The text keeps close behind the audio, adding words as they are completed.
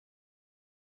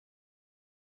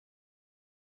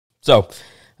So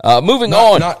moving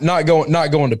on. Not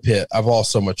going to Pitt. I've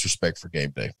lost so much respect for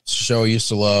game day. It's a show I used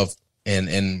to love,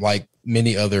 and like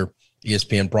many other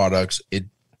ESPN products,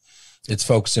 it's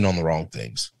focusing on the wrong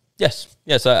things. Yes,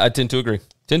 I tend to agree.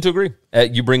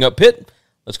 You bring up Pitt.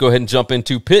 Let's go ahead and jump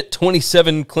into Pitt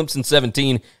 27, Clemson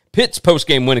 17. Pitt's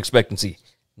post-game win expectancy,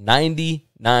 99%.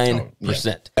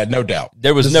 Yeah, no doubt.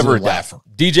 There was never a doubt.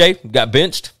 DJ got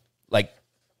benched. Like,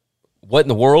 what in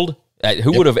the world?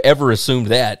 Who would have ever assumed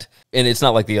that? And it's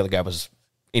not like the other guy was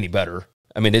any better.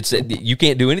 I mean, you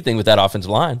can't do anything with that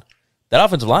offensive line. That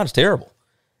offensive line is terrible.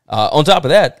 On top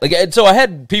of that, so I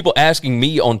had people asking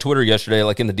me on Twitter yesterday,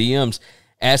 like in the DMs,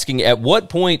 asking at what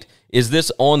point is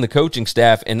this on the coaching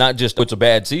staff and not just it's a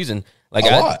bad season.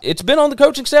 It's been on the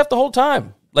coaching staff the whole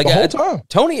time. The whole time.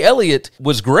 Tony Elliott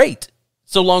was great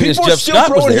so long as Jeff Scott was there. People are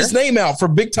still throwing his name out for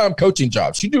big-time coaching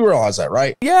jobs. You do realize that,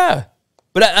 right? Yeah.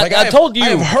 But I told you.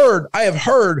 I have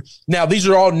heard. Now, these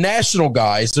are all national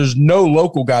guys. There's no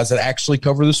local guys that actually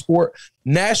cover the sport.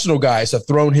 National guys have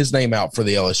thrown his name out for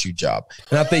the LSU job.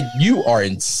 And I think you are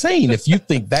insane if you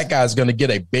think that guy's going to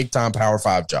get a big-time Power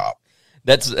 5 job.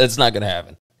 That's not going to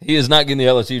happen. He is not getting the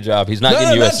LSU job. He's not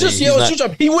getting USC. Not just the LSU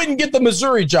job. He wouldn't get the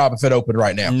Missouri job if it opened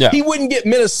right now. No. He wouldn't get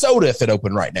Minnesota if it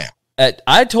opened right now.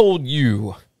 I told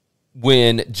you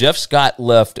when Jeff Scott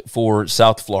left for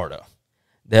South Florida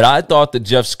that I thought that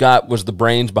Jeff Scott was the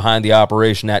brains behind the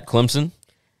operation at Clemson,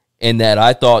 and that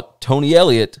I thought Tony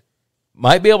Elliott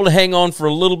might be able to hang on for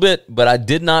a little bit, but I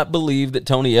did not believe that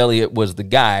Tony Elliott was the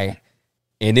guy,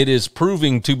 and it is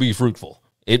proving to be fruitful.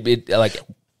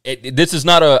 This is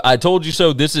not I told you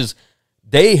so.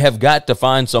 They have got to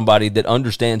find somebody that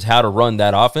understands how to run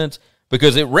that offense,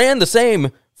 because it ran the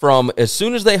same from as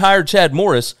soon as they hired Chad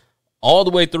Morris all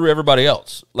the way through everybody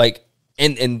else.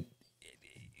 And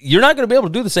you're not going to be able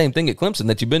to do the same thing at Clemson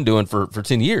that you've been doing for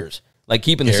 10 years, like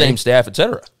keeping the same staff, et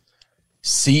cetera.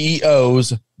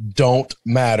 CEOs don't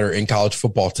matter in college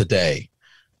football today.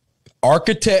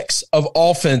 Architects of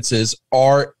offenses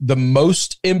are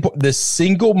the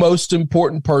single most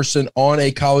important person on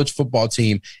a college football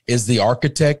team is the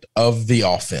architect of the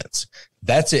offense.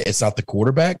 That's it. It's not the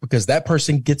quarterback, because that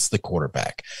person gets the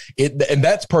quarterback. And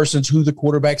that person's who the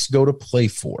quarterbacks go to play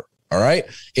for. All right.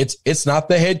 It's not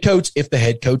the head coach if the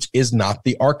head coach is not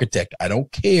the architect. I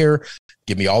don't care.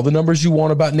 Give me all the numbers you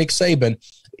want about Nick Saban.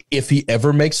 If he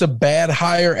ever makes a bad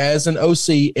hire as an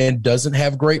OC and doesn't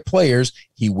have great players,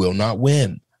 he will not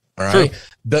win. All right. True.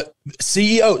 The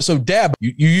CEO. So Dabo,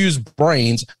 you use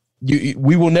brains. We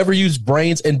will never use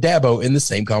brains and Dabo in the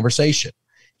same conversation.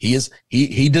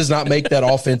 He does not make that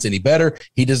offense any better.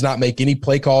 He does not make any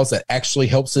play calls that actually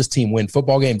helps this team win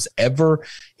football games ever.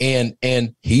 And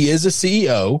he is a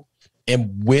CEO.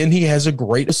 And when he has a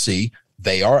great OC,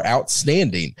 they are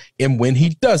outstanding. And when he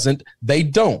doesn't, they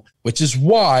don't, which is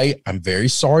why I'm very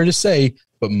sorry to say,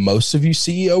 but most of you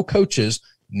CEO coaches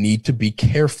need to be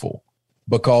careful,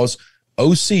 because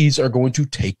OCs are going to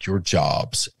take your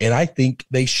jobs. And I think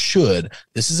they should.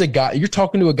 This is a guy, you're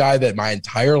talking to a guy that my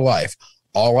entire life,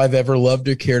 all I've ever loved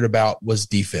or cared about was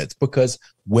defense, because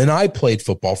when I played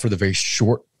football for the very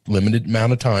short, limited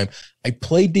amount of time, I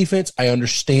played defense, I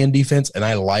understand defense, and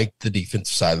I like the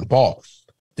defensive side of the ball.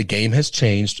 The game has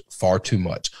changed far too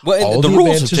much. Well, all the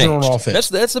rules have changed.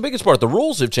 That's the biggest part. The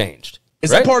rules have changed.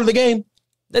 Is that part of the game?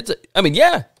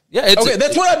 Yeah. Okay,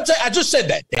 that's what I'm saying. I just said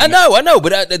that. I know,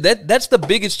 but that's the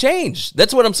biggest change.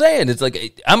 That's what I'm saying. It's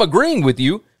like I'm agreeing with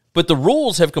you, but the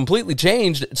rules have completely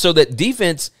changed so that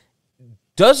defense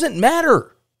doesn't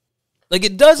matter. Like,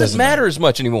 it doesn't matter as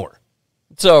much anymore.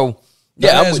 So,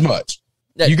 not as much.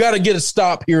 You got to get a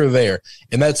stop here or there,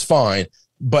 and that's fine.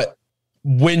 But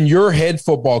when your head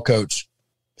football coach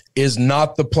is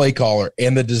not the play caller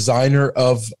and the designer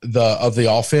of the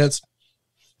offense,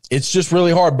 it's just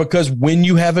really hard, because when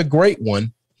you have a great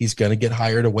one, he's going to get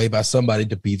hired away by somebody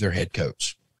to be their head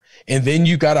coach. And then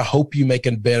you got to hope you make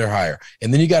a better hire.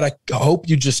 And then you got to hope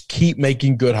you just keep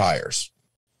making good hires.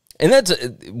 And that's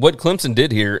what Clemson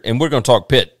did here. And we're going to talk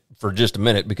Pitt for just a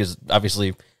minute, because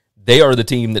obviously they are the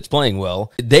team that's playing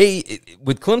well.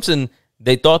 With Clemson,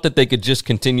 they thought that they could just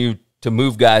continue to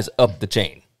move guys up the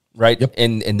chain, right? Yep.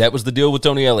 And that was the deal with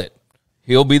Tony Elliott.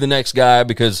 He'll be the next guy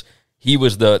because he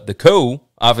was the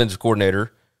co-offensive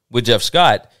coordinator with Jeff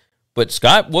Scott, but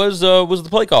Scott was the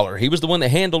play caller. He was the one that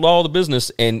handled all the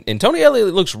business, and Tony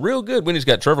Elliott looks real good when he's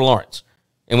got Trevor Lawrence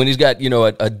and when he's got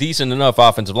a decent enough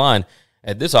offensive line.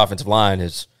 And this offensive line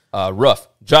is rough.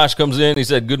 Josh comes in. He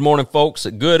said, "Good morning, folks."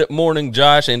 Good morning,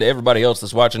 Josh, and to everybody else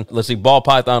that's watching. Let's see. Ball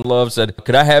Python Love said,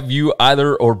 "Could I have you,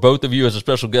 either or both of you, as a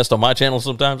special guest on my channel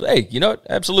sometimes?" Hey, you know what?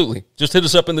 Absolutely. Just hit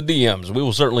us up in the DMs. We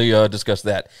will certainly discuss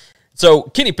that. So,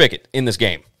 Kenny Pickett in this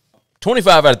game.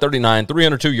 25 out of 39,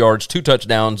 302 yards, 2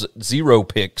 touchdowns, 0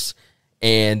 picks,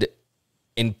 and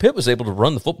Pitt was able to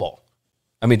run the football.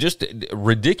 I mean, just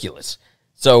ridiculous.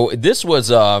 So this was,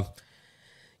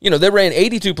 they ran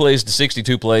 82 plays to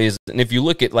 62 plays, and if you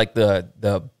look at like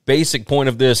the basic point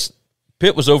of this,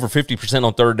 Pitt was over 50%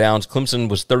 on third downs. Clemson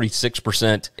was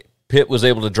 36%. Pitt was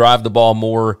able to drive the ball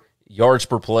more, yards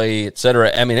per play, et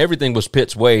cetera. I mean, everything was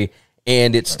Pitt's way,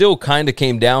 and it still kind of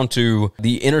came down to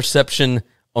the interception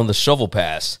on the shovel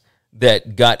pass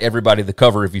that got everybody the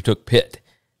cover if you took Pitt.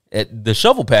 At the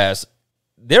shovel pass,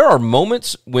 there are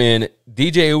moments when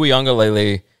DJ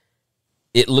Uiagalelei,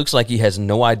 it looks like he has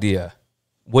no idea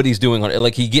what he's doing on it.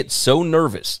 Like, he gets so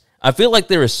nervous. I feel like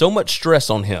there is so much stress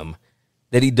on him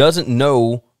that he doesn't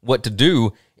know what to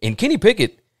do. And Kenny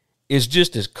Pickett is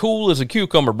just as cool as a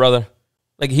cucumber, brother.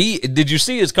 Like, did you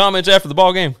see his comments after the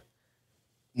ball game?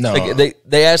 No. Like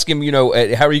they asked him, how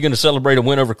are you going to celebrate a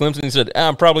win over Clemson? He said,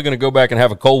 I'm probably going to go back and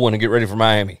have a cold one and get ready for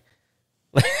Miami.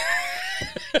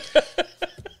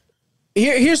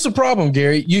 Here's the problem,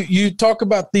 Gary. You talk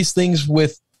about these things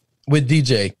with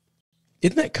DJ.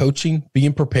 Isn't that coaching,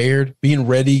 being prepared, being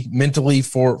ready mentally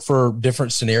for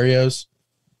different scenarios?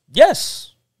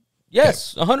 Yes,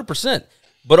 100%.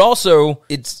 But also,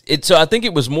 it's. So I think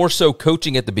it was more so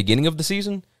coaching at the beginning of the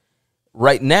season.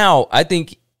 Right now, I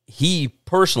think he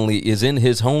personally is in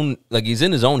his own, like, he's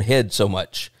in his own head so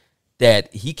much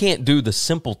that he can't do the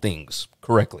simple things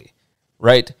correctly,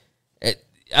 right?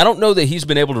 I don't know that he's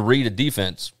been able to read a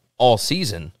defense all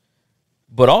season,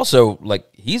 but also, like,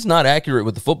 he's not accurate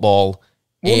with the football,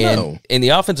 and the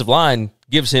offensive line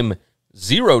gives him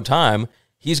zero time.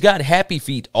 He's got happy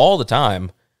feet all the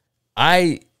time.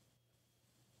 I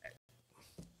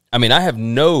mean, I have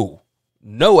no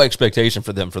expectation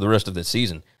for them for the rest of this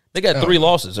season. They got 3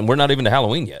 losses, and we're not even to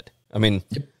Halloween yet. I mean,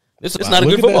 it's not a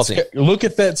good football team. Look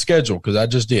at that schedule, because I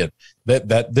just did.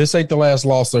 That this ain't the last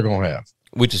loss they're going to have.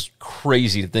 Which is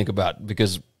crazy to think about,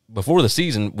 because before the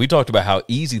season, we talked about how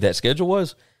easy that schedule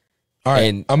was. All right,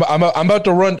 and I'm about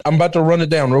to run it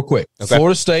down real quick. Okay.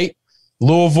 Florida State,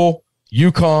 Louisville,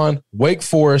 UConn, Wake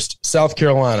Forest, South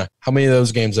Carolina. How many of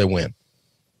those games they win?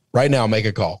 Right now, make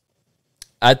a call.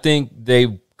 I think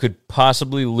they could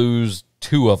possibly lose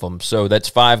 2 of them. So that's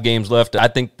 5 games left. I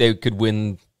think they could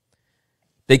win.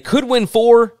 They could win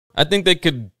 4. I think they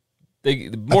could. They'll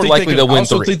win 3. I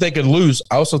also think they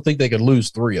could lose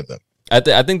 3 of them. I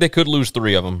think they could lose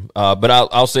 3 of them. But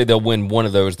I'll say they'll win one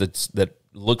of those that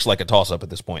looks like a toss-up at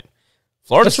this point.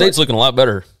 Florida State's looking a lot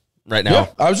better right now. Yeah,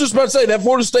 I was just about to say that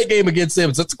Florida State game against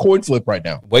them, that's a coin flip right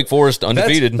now. Wake Forest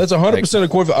undefeated. That's 100% a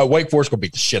coin flip. Wake Forest going to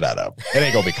beat the shit out of them. It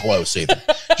ain't going to be close either.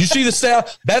 Did you see the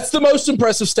stat? That's the most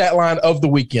impressive stat line of the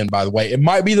weekend, by the way. It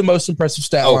might be the most impressive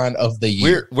stat line of the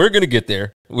year. We're going to get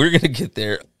there.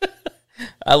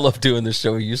 I love doing this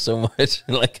show with you so much.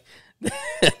 Like,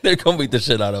 they're going to beat the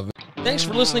shit out of it. Thanks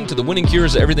for listening to the Winning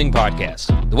Cures Everything podcast.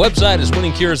 The website is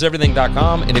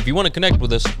winningcureseverything.com, and if you want to connect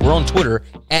with us, we're on Twitter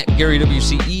at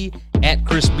GaryWCE, at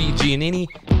Chris B. Giannini,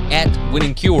 at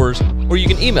Winning Cures, or you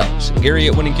can email us, Gary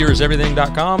at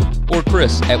winningcureseverything.com or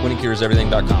Chris at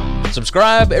winningcureseverything.com.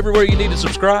 Subscribe everywhere you need to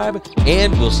subscribe,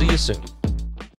 and we'll see you soon.